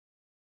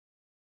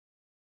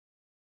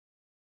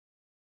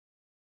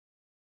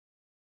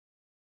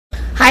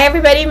Hi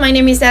everybody, my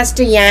name is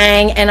Esther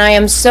Yang and I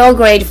am so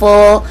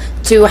grateful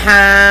to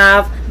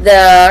have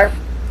the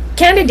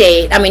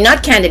candidate,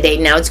 not candidate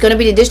now, it's going to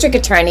be the district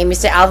attorney,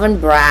 Mr. Alvin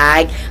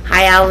Bragg.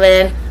 Hi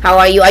Alvin, how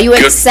are you? Are you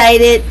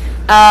excited?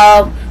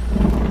 Well,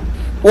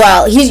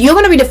 you're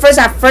going to be the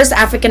first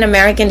African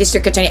American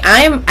district attorney.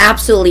 I am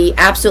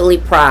absolutely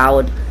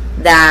proud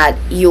that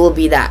you will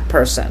be that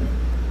person.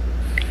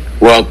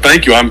 Well,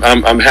 thank you.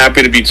 I'm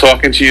happy to be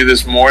talking to you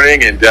this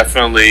morning, and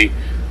definitely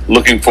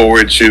looking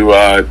forward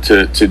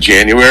to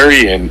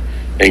January, and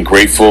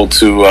grateful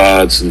to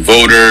the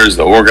voters,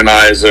 the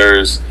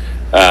organizers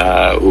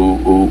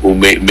who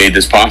made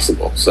this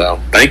possible. So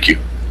thank you.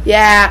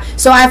 Yeah,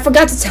 so I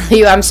forgot to tell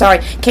you, I'm sorry.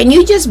 Can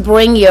you just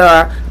bring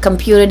your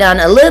computer down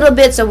a little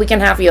bit so we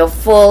can have your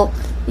full...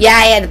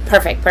 Yeah,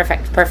 perfect.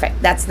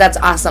 That's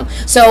awesome.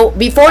 So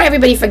before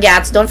everybody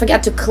forgets, don't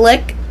forget to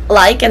click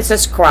like and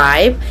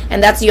subscribe,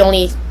 and that's the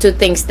only two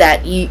things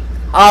that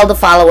all the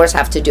followers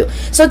have to do.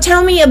 So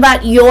tell me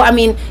about you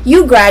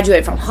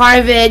graduated from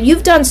Harvard.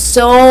 You've done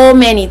so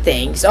many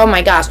things. Oh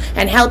my gosh.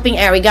 And helping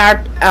Eric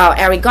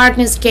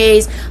Gardner's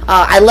case.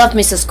 I love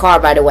Mrs. Carr,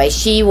 by the way.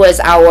 She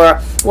was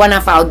one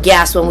of our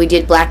guests when we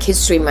did Black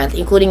History Month,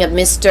 including a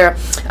Mr.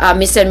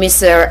 and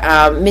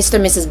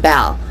Mrs.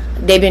 Bell.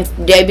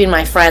 They've been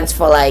my friends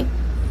for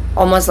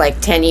almost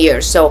 10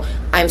 years. So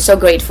I'm so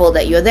grateful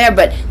that you're there.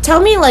 But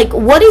tell me,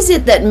 what is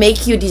it that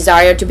makes you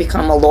desire to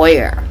become a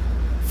lawyer?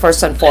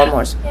 First and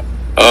foremost.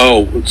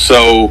 I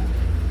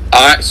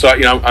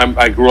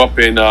grew up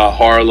in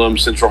Harlem,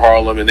 Central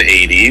Harlem in the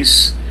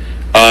 80s,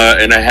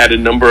 and I had a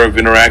number of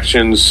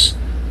interactions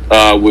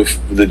with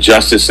the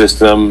justice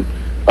system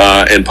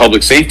and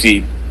public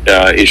safety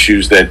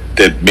issues that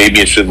made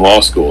me interested in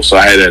law school. So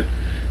I had a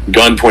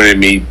gun pointed at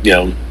me,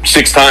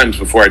 6 times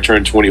before I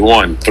turned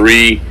 21.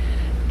 3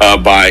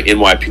 by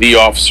NYPD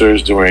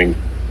officers during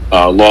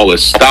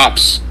lawless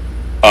stops,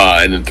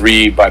 and then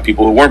 3 by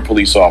people who weren't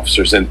police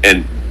officers. And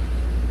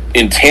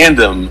in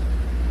tandem,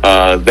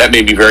 that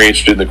made me very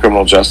interested in the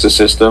criminal justice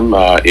system,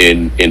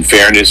 in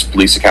fairness,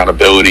 police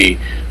accountability,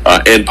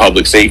 and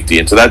public safety.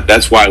 And so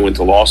that's why I went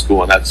to law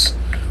school, and that's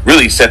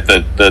really set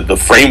the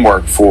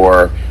framework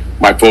for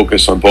my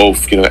focus on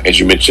both, as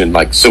you mentioned,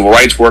 civil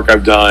rights work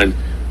I've done,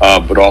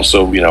 but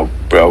also,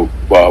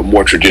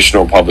 more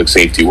traditional public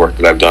safety work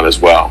that I've done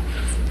as well.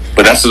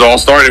 But it all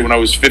started when I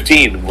was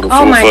 15 with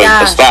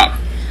a stop.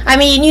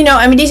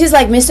 This is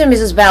like Mr. and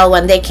Mrs. Bell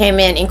when they came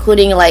in,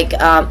 including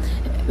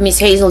Miss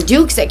Hazel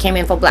Dukes that came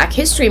in for Black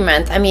History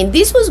Month.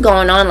 This was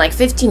going on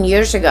 15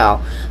 years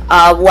ago.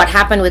 What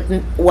happened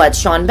with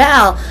Sean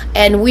Bell,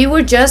 and we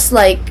were just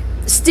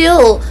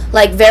still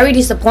very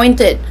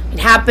disappointed. It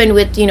happened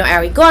with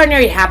Eric Gardner.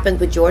 It happened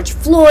with George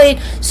Floyd.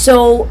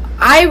 So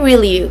I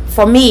really,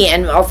 for me,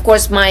 and of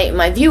course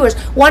my viewers,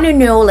 want to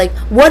know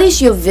what is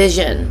your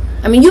vision?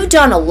 You've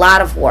done a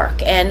lot of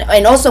work, and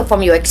also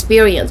from your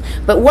experience,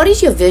 but what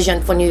is your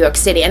vision for New York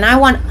City? And I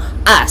want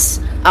us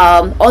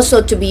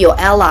also to be your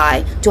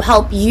ally, to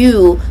help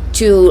you,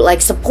 to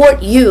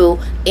support you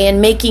in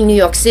making New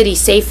York City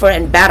safer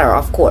and better,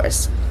 of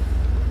course.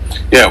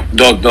 Yeah,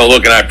 no,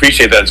 look, and I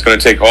appreciate that. It's going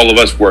to take all of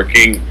us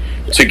working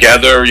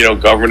together,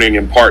 governing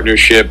in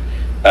partnership,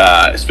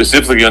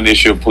 specifically on the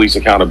issue of police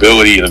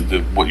accountability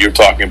and what you're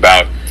talking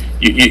about.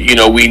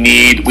 We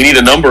need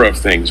a number of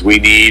things. We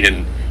need,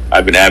 and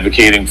I've been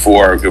advocating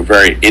for, a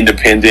very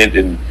independent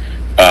and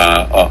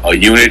a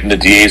unit in the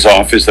DA's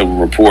office that will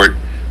report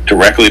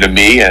directly to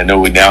me. And I know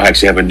we now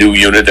actually have a new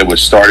unit that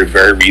was started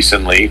very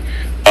recently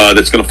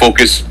that's going to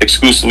focus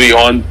exclusively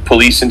on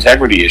police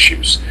integrity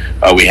issues.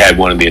 We had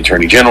one in the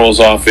Attorney General's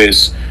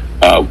office.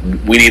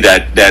 We need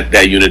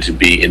that unit to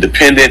be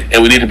independent,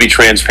 and we need to be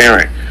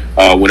transparent.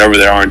 Whenever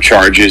there aren't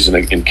charges and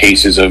in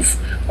cases of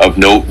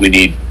note, we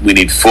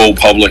need full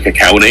public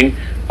accounting.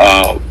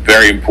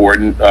 Very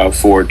important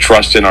for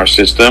trust in our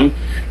system.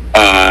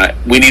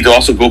 We need to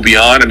also go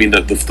beyond.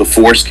 The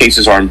force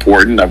cases are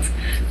important. I've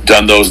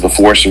done those. The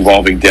force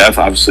involving death,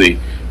 obviously,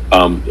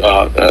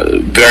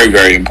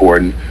 very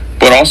important.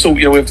 But also,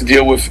 we have to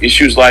deal with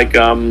issues like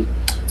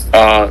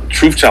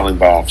truth-telling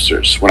by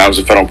officers. When I was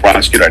a federal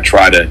prosecutor, I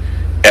tried an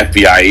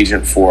FBI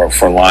agent for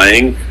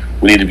lying.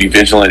 We need to be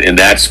vigilant in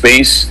that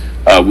space.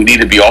 We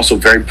need to be also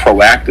very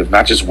proactive,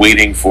 not just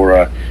waiting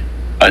for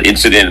an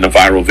incident in a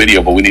viral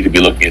video, but we need to be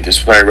looking at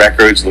disciplinary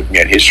records, looking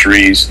at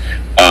histories,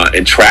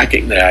 and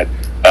tracking that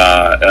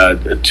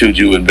to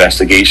do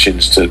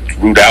investigations to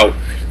root out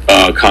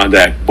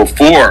conduct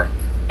before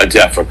a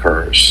death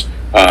occurs.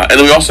 And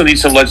then we also need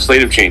some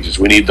legislative changes.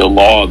 We need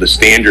the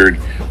standard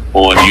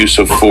on use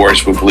of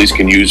force, when police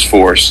can use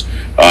force,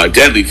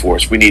 deadly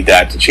force. We need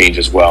that to change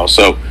as well.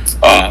 So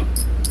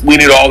we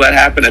need all that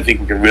happen. I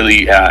think we can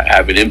really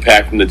have an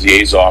impact from the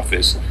DA's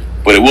office.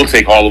 But it will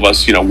take all of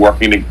us,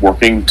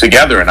 working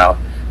together. And I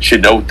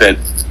should note that,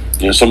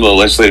 some of the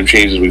legislative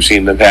changes we've seen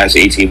in the past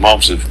 18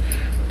 months have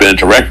been a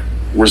direct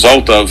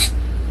result of,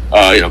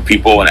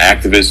 people and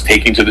activists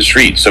taking to the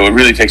streets. So it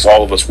really takes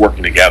all of us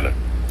working together.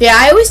 Yeah,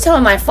 I always tell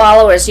my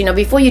followers,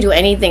 before you do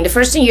anything, the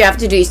first thing you have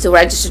to do is to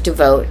register to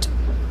vote.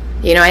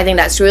 You know, I think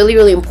that's really,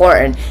 really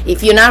important.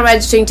 If you're not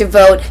registering to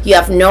vote, you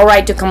have no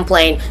right to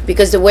complain,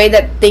 because the way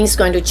that things are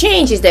going to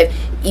change is that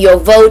your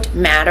vote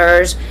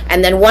matters.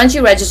 And then once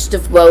you register to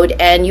vote,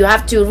 and you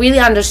have to really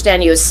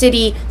understand your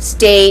city,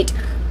 state,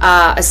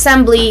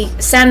 assembly,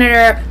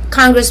 senator,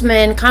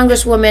 congressman,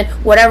 congresswoman,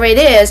 whatever it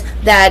is,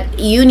 that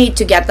you need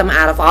to get them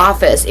out of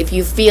office if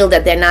you feel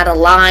that they're not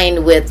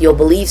aligned with your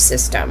belief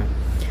system.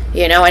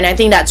 You know, and I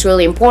think that's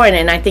really important.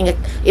 And I think,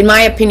 in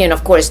my opinion,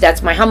 of course,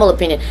 that's my humble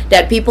opinion,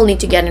 that people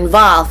need to get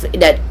involved.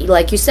 That,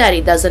 like you said,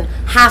 it doesn't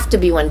have to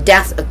be when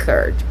death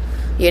occurred.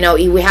 You know,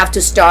 we have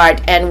to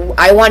start, and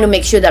I want to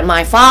make sure that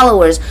my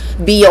followers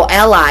be your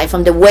ally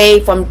from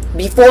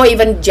before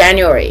even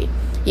January.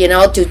 You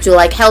know, to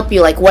like help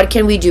you, like, what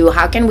can we do?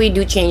 How can we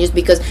do changes?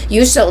 Because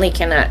you certainly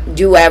cannot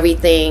do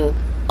everything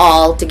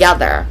all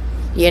together.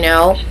 You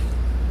know.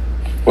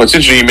 Well, it's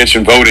interesting you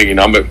mentioned voting. You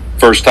know, I'm a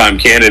first-time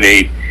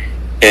candidate.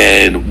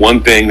 And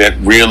one thing that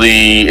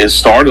really is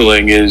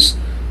startling is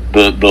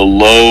the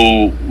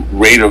low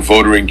rate of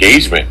voter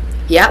engagement.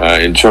 Yeah.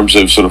 In terms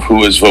of sort of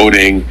who is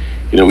voting,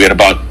 you know, we had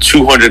about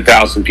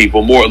 200,000 people,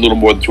 a little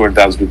more than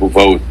 200,000 people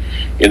vote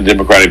in the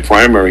Democratic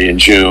primary in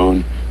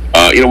June.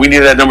 You know, we need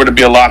that number to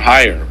be a lot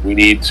higher. We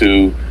need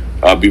to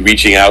be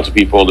reaching out to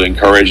people, to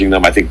encouraging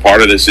them. I think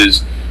part of this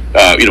is,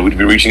 you know, we'd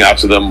be reaching out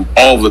to them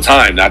all the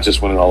time, not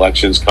just when an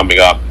election's coming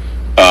up,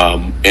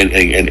 and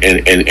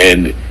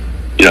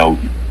you know,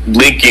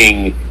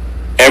 linking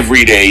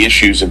everyday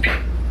issues and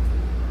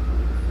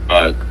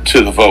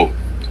to the vote.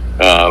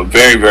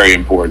 Very, very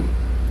important.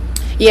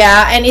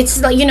 Yeah, and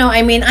it's like, you know,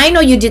 I mean, I know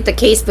you did the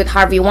case with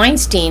Harvey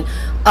Weinstein.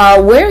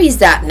 Where is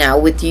that now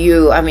with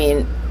you? I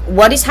mean,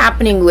 what is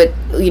happening with,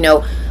 you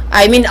know,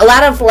 I mean, a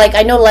lot of, like,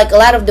 I know, like, a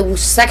lot of the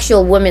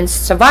sexual women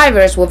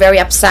survivors were very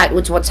upset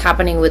with what's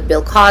happening with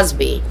Bill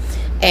Cosby.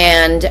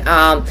 And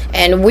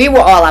we were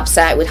all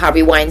upset with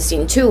Harvey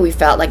Weinstein too. We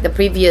felt like the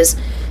previous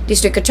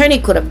district attorney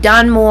could have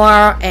done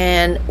more,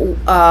 and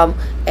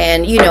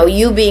you know,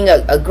 you being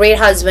a great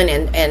husband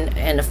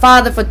and a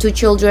father for 2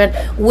 children,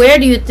 where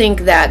do you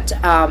think that,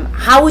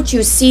 how would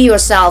you see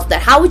yourself,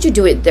 that how would you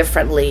do it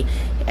differently,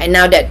 and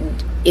now that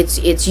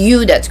it's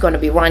you that's going to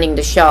be running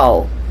the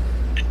show?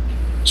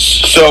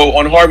 So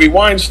on Harvey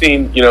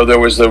Weinstein, you know, there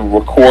was the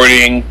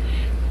recording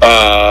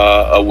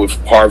with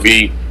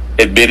Harvey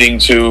admitting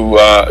to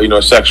you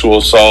know, sexual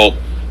assault,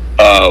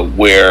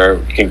 where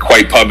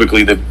quite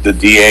publicly the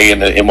DA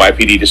and the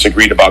NYPD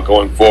disagreed about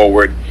going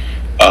forward.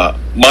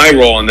 My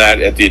role in that,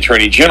 at the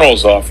Attorney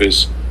General's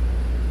office,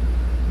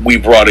 we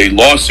brought a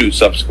lawsuit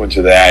subsequent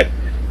to that,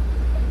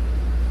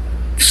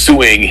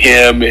 suing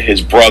him,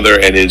 his brother,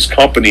 and his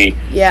company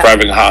for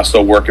having a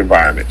hostile work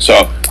environment.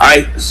 So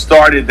I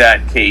started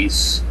that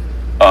case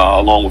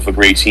along with a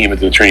great team at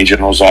the Attorney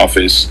General's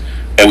office,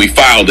 and we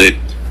filed it.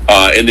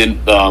 And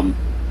then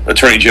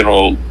Attorney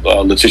General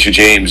Letitia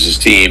James's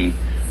team,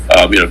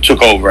 you know,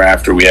 took over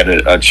after we had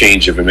a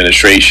change of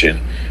administration.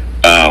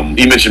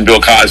 You mentioned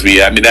Bill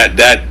Cosby. I mean,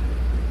 that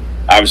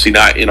obviously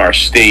not in our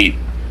state.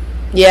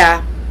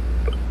 Yeah.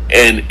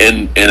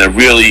 And a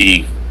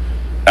really,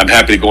 I'm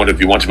happy to go into if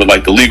you want to, but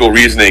like the legal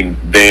reasoning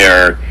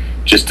there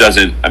just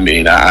doesn't. I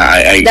mean,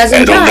 I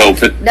don't know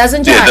if it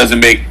doesn't. Yeah, it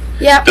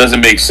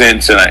doesn't make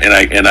sense.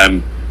 And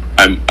I'm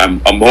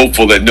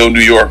hopeful that no New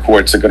York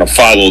courts are going to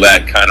follow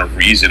that kind of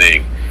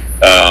reasoning.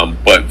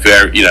 But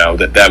very, you know,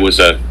 that was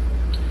a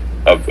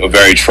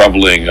very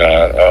troubling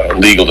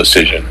legal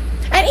decision.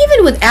 And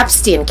even with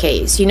Epstein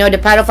case, you know, the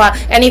pedophile,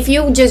 and if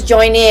you just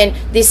join in,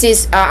 this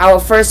is our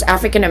first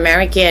African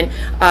American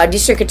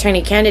district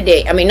attorney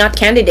candidate. I mean, not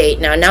candidate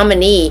now,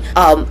 nominee.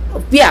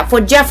 Yeah, for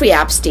Jeffrey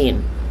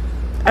Epstein.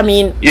 I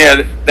mean,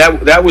 yeah,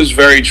 that was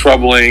very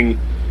troubling.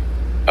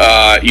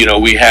 You know,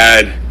 we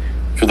had,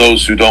 for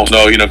those who don't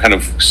know, you know, kind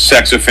of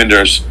sex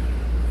offenders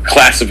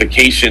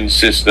classification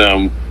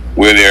system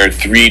where there are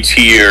 3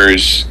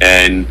 tiers,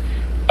 and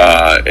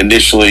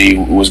initially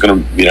was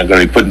going to be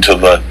put into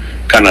the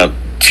kind of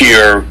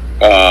tier,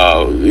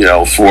 you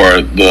know,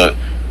 for the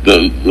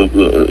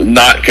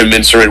not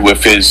commensurate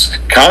with his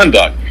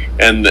conduct,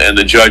 and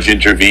the judge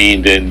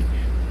intervened and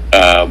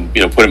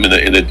you know, put him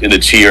in the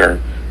tier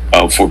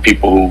for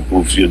people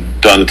who've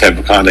done the type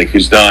of conduct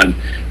he's done,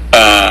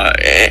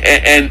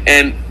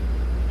 and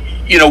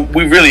you know,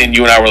 we really, and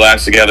you and I were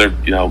last together,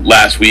 you know,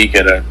 last week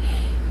at a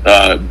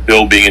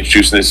bill being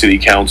introduced in the city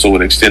council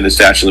would extend the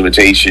statute of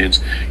limitations.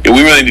 You know,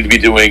 we really need to be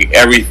doing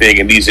everything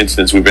in these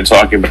incidents we've been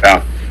talking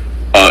about.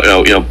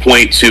 You know,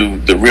 point to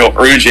the real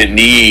urgent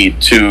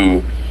need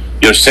to,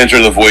 you know,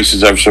 center the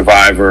voices of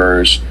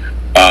survivors,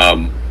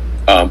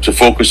 to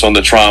focus on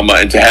the trauma,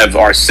 and to have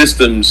our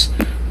systems,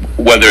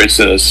 whether it's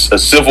a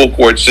civil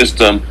court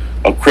system,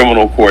 a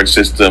criminal court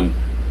system,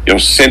 you know,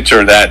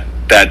 center that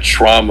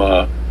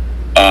trauma,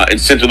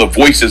 and center the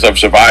voices of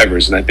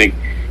survivors. And I think,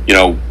 you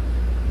know,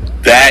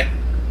 that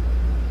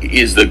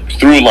is the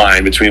through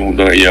line between,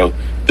 you know,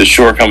 the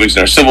shortcomings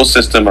in our civil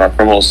system and our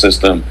criminal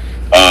system.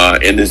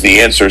 and is the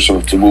answer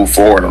sort of to move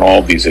forward on all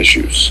of these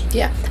issues.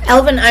 Yeah.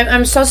 Alvin,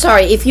 I'm so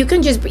sorry. If you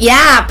can just,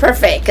 yeah,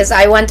 perfect, because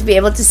I want to be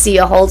able to see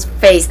your whole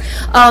face.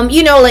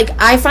 You know, like,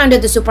 I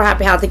founded the Super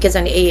Happy Healthy Kids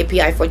and the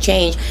AAPI for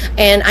Change,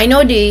 and I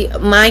know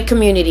my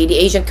community, the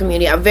Asian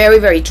community, are very,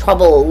 very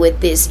troubled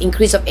with this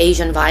increase of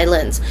Asian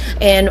violence.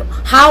 And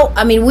how,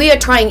 I mean, we are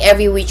trying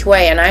every which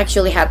way, and I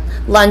actually had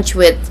lunch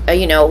with,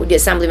 you know, the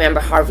Assembly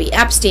Member Harvey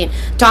Epstein,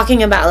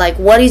 talking about, like,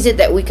 what is it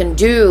that we can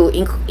do,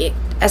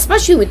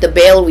 especially with the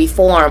bail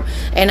reform.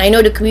 And I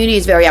know the community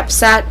is very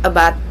upset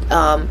about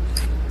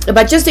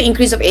just the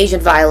increase of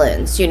Asian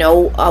violence. You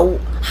know,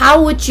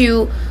 how would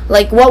you,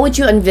 like, what would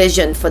you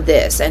envision for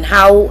this, and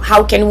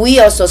how can we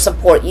also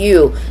support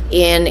you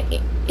in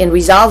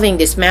resolving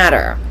this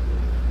matter?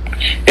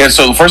 Yeah,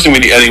 so the first thing I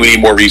think we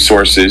need more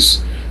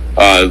resources.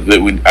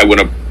 I want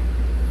to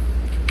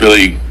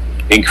really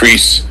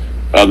increase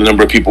the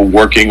number of people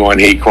working on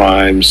hate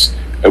crimes.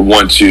 I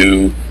want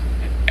to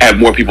have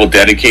more people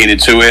dedicated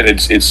to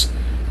it. It's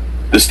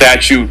the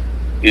statute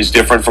is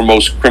different from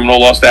most criminal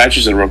law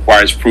statutes and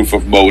requires proof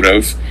of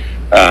motive,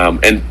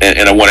 and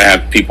I want to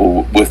have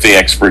people with the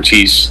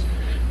expertise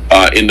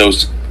in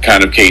those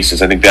kind of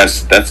cases. I think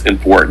that's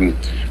important.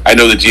 I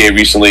know the DA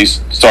recently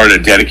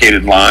started a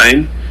dedicated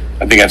line.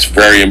 I think that's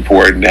very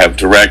important to have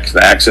direct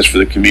access for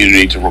the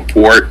community to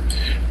report,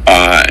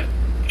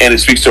 and it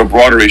speaks to a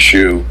broader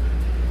issue.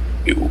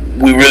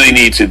 We really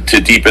need to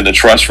deepen the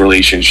trust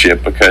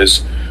relationship,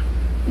 because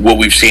what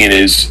we've seen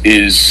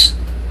is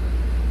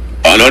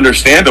an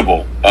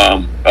understandable,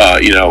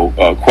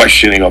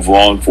 questioning of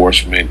law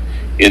enforcement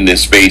in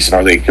this space, and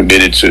are they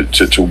committed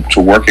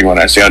to working on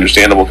it? I say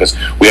understandable because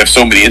we have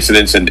so many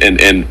incidents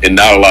and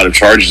not a lot of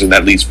charges, and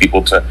that leads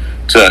people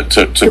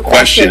to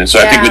question. And so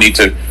I think we need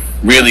to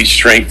really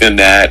strengthen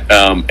that,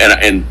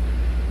 and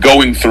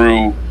going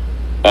through,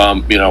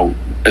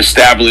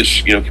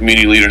 establish,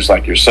 community leaders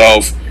like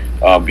yourself,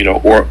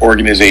 or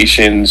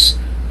organizations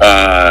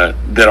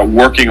that are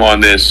working on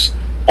this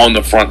on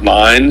the front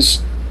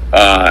lines,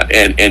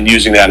 and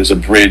using that as a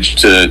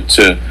bridge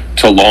to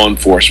law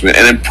enforcement,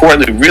 and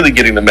importantly, really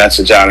getting the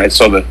message out. I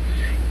saw the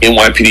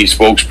NYPD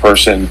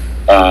spokesperson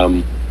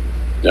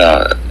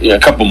a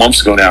couple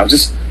months ago now,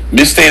 just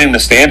misstating the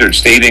standards,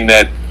 stating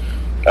that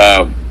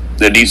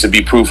there needs to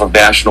be proof of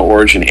national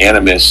origin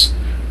animus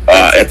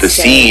at the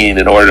scene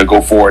in order to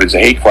go forward as a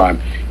hate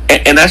crime,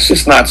 and that's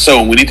just not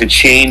so. We need to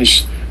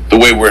change the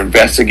way we're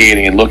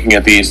investigating and looking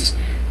at these.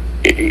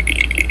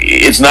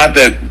 It's not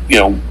that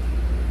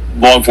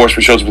law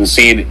enforcement shows up at the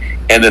scene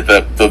and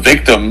that the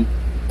victim,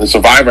 the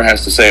survivor,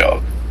 has to say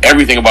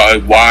everything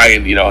about why,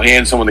 and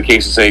hand someone the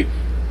case and say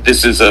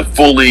this is a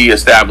fully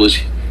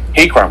established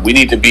hate crime. We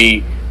need to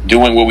be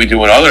doing what we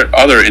do in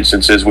other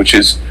instances, which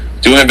is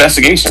doing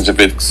investigations. If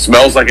it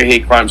smells like a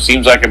hate crime,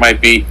 seems like it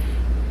might be,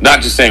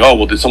 not just saying, oh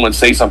well, did someone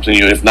say something to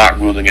you, if not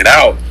ruling it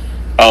out,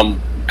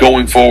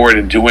 going forward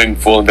and doing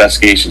full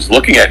investigations,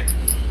 looking at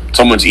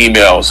someone's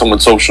email,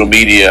 someone's social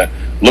media,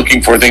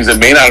 looking for things that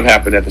may not have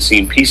happened at the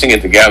scene, piecing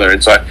it together.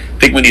 And so I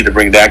think we need to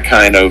bring that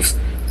kind of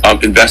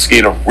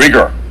investigative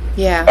rigor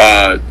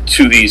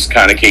to these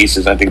kind of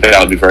cases. I think that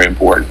would be very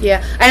important.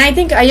 Yeah, and I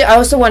think I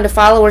also want the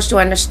followers to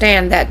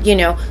understand that,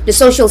 the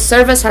social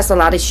service has a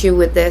lot of issue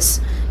with this.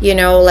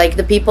 Like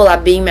the people are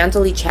being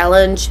mentally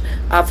challenged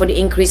for the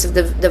increase of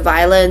the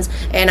violence.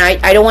 And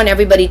I don't want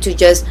everybody to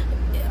just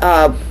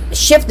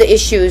shift the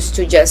issues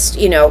to just,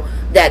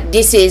 that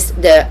this is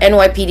the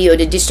NYPD or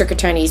the district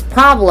attorney's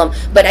problem.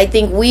 But I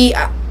think we,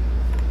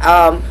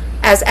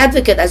 as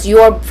advocate, as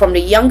you're from the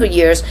younger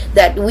years,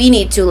 that we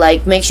need to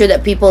make sure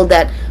that people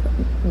that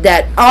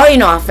are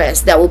in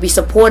office that will be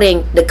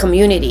supporting the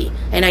community.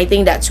 And I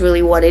think that's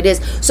really what it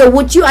is. So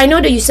I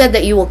know that you said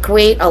that you will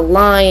create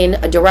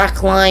a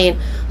direct line,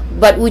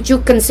 but would you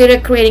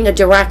consider creating a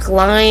direct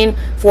line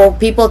for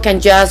people can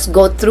just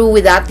go through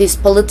without this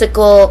red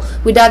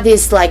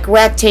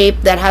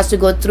tape that has to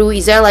go through?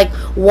 Is there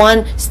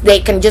one they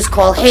can just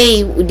call,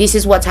 hey, this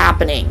is what's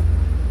happening?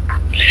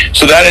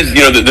 So that is,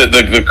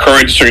 the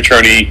current district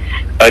attorney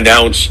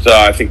announced,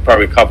 I think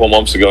probably a couple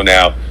months ago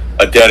now,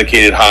 a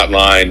dedicated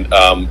hotline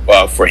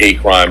for hate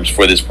crimes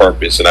for this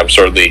purpose, and I would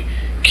certainly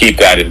keep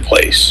that in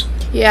place.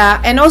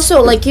 Yeah, and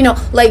also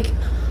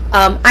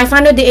I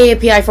founded the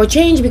AAPI for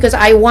Change because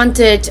I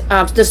wanted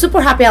the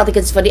Super Happy Healthy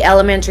Kids for the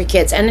elementary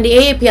kids, and the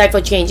AAPI for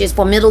Change is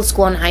for middle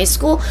school and high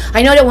school.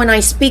 I know that when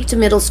I speak to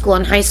middle school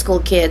and high school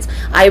kids,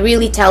 I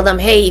really tell them,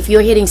 hey, if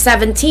you're hitting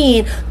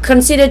 17,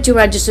 consider to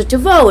register to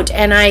vote.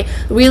 And I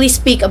really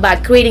speak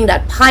about creating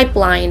that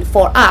pipeline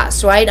for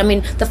us, right? I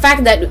mean, the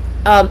fact that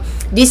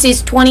this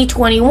is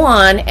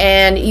 2021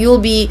 and you'll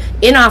be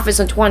in office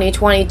in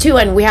 2022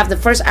 and we have the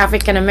first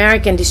African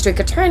American district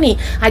attorney,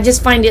 I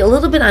just find it a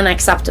little bit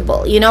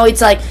unacceptable.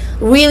 It's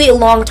really a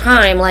long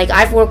time.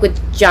 I've worked with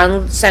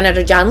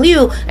Senator John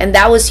Liu, and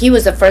he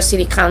was the first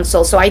city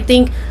council. So I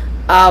think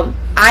I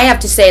have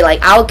to say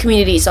our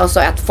community is also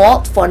at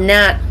fault for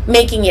not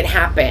making it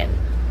happen.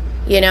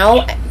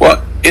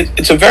 Well,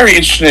 it's a very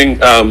interesting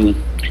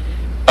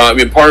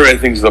part of it, I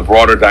think, is the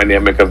broader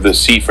dynamic of the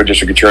seat for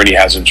district attorney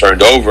hasn't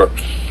turned over.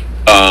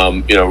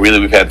 Really,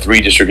 we've had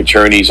 3 district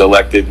attorneys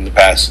elected in the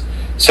past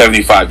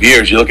 75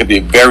 years. You look at the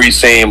very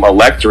same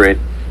electorate,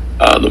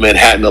 the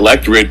Manhattan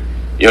electorate,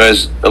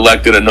 has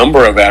elected a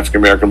number of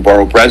African American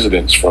borough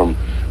presidents, from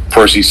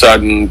Percy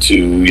Sutton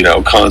to,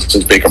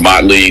 Constance Baker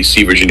Motley,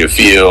 C. Virginia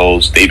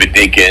Fields, David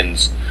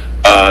Dinkins.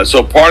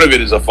 So part of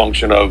it is a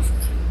function of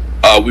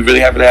we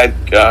really haven't had,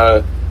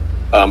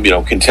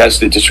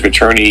 contested district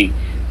attorney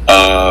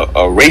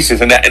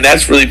races, and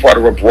that's really part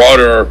of a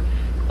broader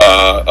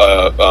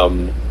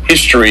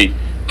history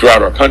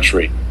throughout our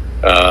country.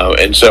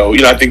 And so,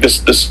 I think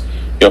this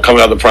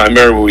coming out of the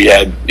primary, where we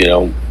had,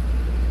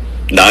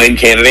 9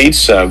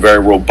 candidates, very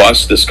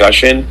robust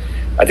discussion.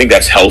 I think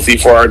that's healthy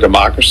for our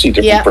democracy,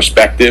 different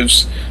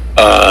perspectives,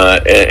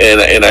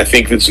 and I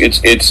think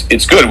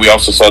it's good. We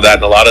also saw that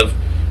in a lot of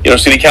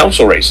city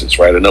council races,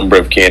 right? A number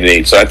of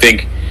candidates. So I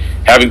think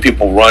having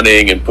people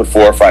running and put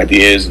forth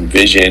ideas and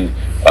vision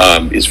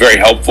is very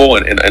helpful,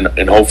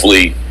 and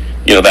hopefully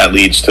that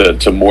leads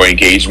to more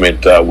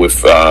engagement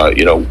with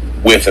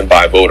and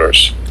by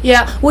voters.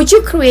 Yeah, would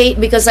you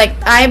create, because like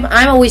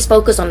I'm always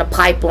focused on the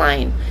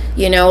pipeline,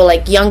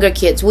 like younger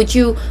kids.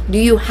 Do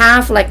you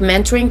have like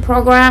mentoring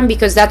program?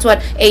 Because that's what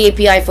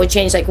AAPI for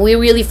Change, like we're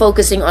really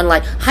focusing on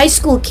like high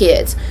school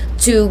kids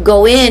to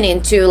go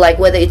into like,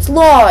 whether it's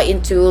law,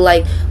 into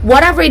like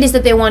whatever it is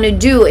that they want to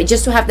do,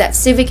 just to have that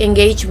civic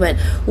engagement.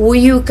 Will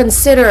you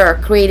consider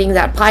creating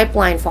that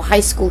pipeline for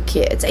high school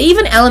kids,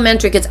 even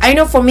elementary kids? I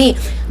know for me,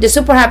 the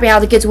Super Happy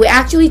Healthy Kids, we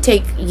actually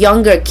take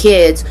younger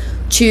kids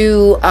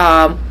to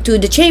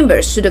the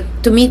chambers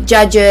to meet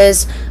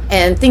judges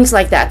and things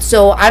like that.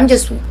 So I'm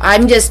just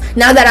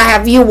now that I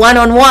have you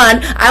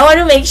one-on-one, I want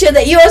to make sure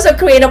that you also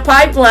create a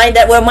pipeline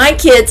that where my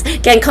kids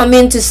can come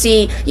in to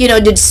see the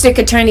district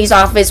attorney's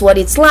office, what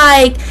it's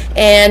like,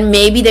 and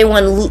maybe they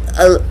want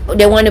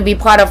to be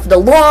part of the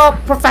law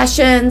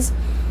professions.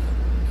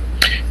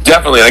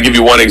 Definitely. I'll give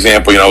you one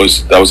example. I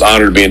was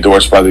honored to be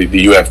endorsed by the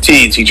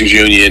UFT Teachers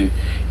Union,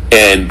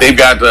 and they've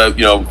got the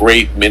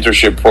great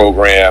mentorship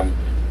program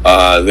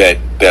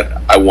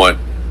that I want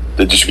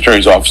the district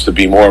attorney's office to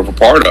be more of a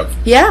part of.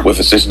 Yeah. With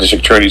assistant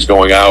district attorneys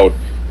going out,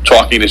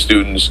 talking to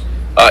students,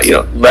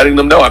 letting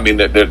them know. I mean,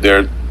 that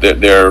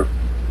their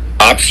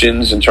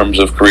options in terms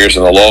of careers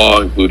in the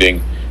law,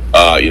 including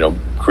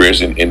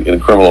careers in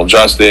criminal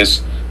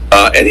justice,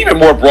 and even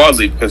more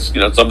broadly, because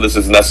some of this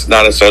is not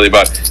necessarily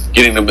about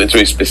getting them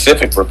into a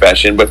specific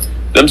profession, but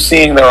them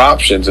seeing their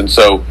options. And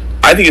so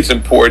I think it's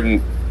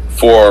important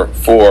for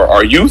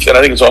our youth, and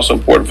I think it's also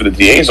important for the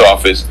DA's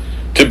office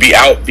to be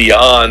out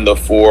beyond the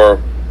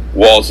 4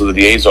 walls of the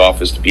DA's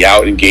office, to be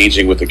out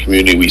engaging with the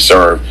community we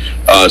serve.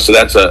 So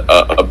that's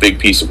a big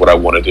piece of what I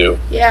want to do.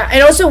 Yeah,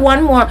 and also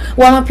one more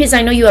piece.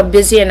 I know you are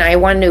busy, and I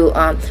want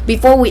to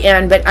before we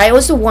end, but I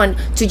also want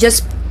to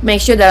just make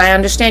sure that I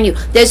understand you.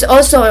 There's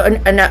also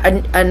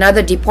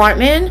another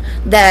department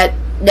that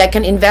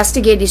can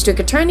investigate district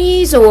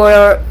attorneys,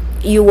 or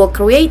you will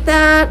create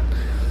that,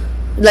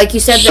 like you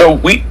said. So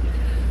we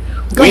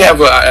have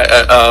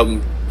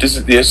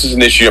this is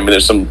an issue. I mean,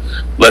 there's some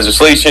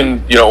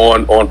legislation,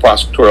 on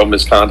prosecutorial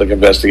misconduct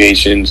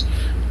investigations.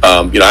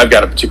 I've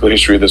got a particular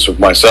history of this with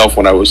myself.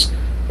 When I was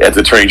at the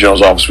Attorney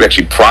General's office, we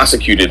actually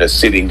prosecuted a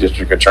sitting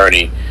district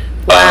attorney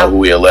who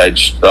we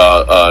alleged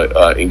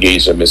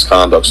engaged in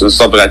misconduct. So this is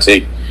something I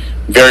take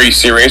very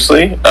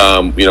seriously.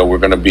 We're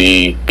going to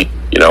be,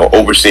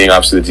 overseeing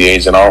obviously the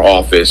DAs in our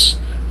office,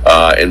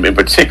 and in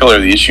particular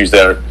the issues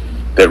that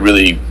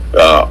really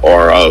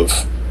are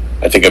of,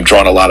 I think, have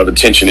drawn a lot of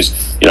attention is,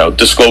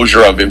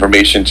 disclosure of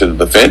information to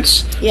the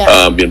defense.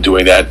 Yeah.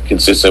 Doing that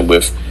consistent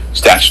with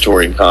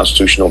statutory and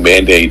constitutional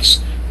mandates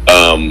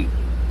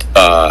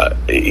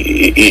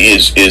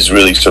is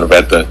really sort of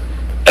at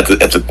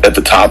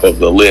the top of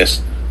the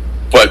list.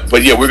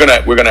 But yeah, we're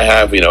gonna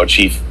have a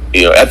chief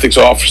ethics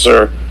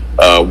officer.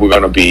 We're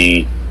gonna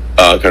be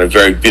kind of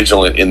very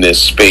vigilant in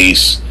this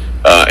space,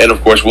 and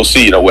of course we'll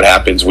see what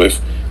happens with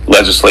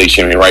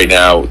legislation. I mean, right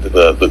now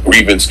the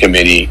grievance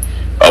committee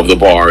of the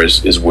bar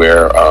is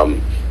where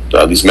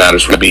these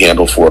matters will be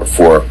handled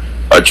for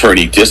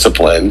attorney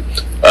discipline,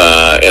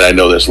 and I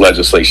know there's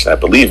legislation. I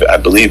believe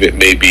it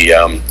may be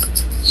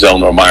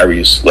Zelnor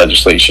Myri's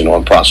legislation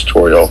on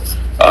prosecutorial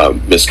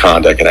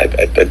misconduct, and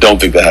I don't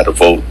think they had a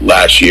vote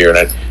last year,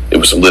 and there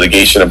was some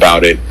litigation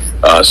about it.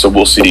 So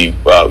we'll see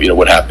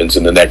what happens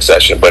in the next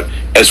session. But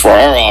as for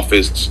our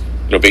office,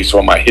 based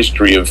on my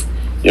history of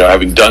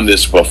having done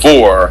this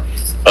before,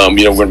 we're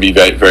going to be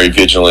very, very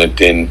vigilant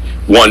in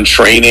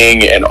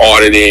training and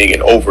auditing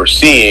and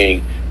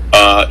overseeing,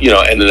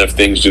 and then if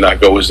things do not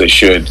go as they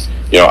should,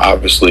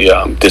 obviously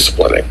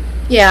disciplining.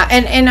 Yeah,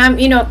 and I'm,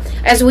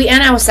 as we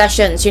end our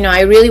sessions,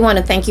 I really want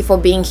to thank you for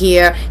being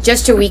here.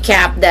 Just to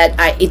recap, that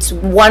it's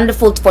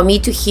wonderful for me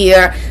to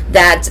hear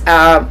that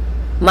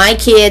my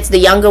kids, the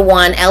younger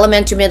one,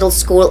 elementary, middle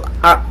school,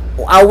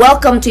 are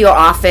welcome to your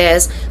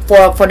office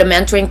for the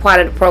mentoring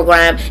part of the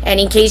program. And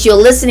in case you're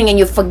listening and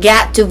you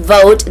forget to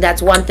vote,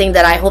 that's one thing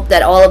that I hope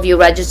that all of you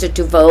register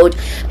to vote.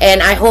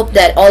 And I hope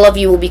that all of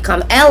you will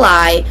become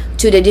ally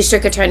to the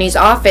district attorney's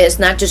office,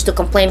 not just to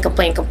complain,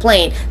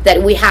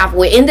 that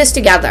we're in this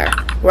together,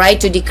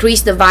 right? To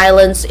decrease the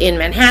violence in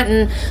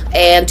Manhattan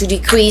and to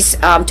decrease,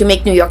 to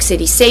make New York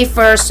City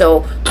safer.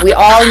 So we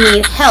all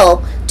need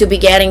help to be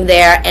getting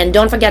there. And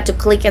don't forget to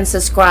click and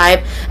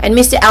subscribe. And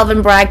Mr.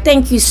 Alvin Bragg,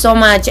 thank you so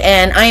much.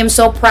 And I am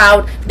so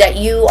proud that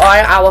you are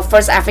our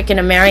first African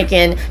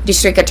American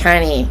district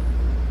attorney.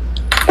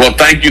 Well,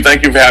 thank you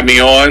for having me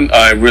on.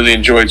 I really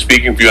enjoyed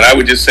speaking for you. And I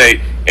would just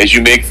say, as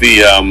you make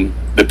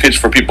the pitch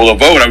for people to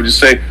vote, I would just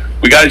say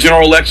we got a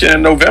general election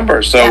in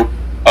November. So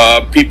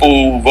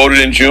people who voted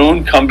in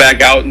June, come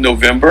back out in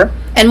November.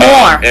 And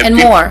more,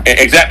 more.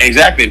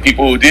 Exactly. And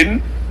people who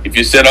didn't, if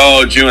you said,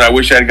 oh, June, I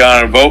wish I'd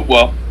gone and vote,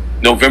 well,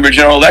 November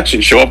general election,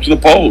 show up to the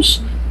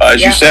polls.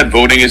 As you said,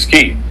 voting is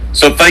key.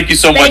 So thank you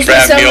so much for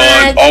having me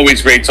on.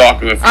 Always great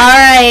talking with you. All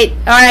right.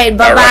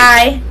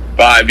 Bye-bye.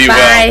 Bye. Be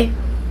well.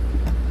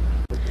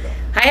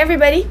 Hi,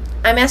 everybody.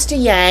 I'm Esther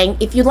Yang.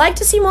 If you'd like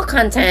to see more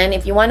content,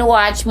 if you want to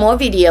watch more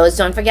videos,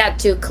 don't forget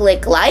to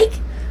click like,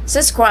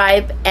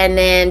 subscribe, and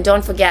then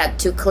don't forget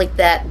to click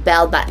that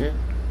bell button.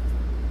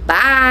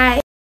 Bye.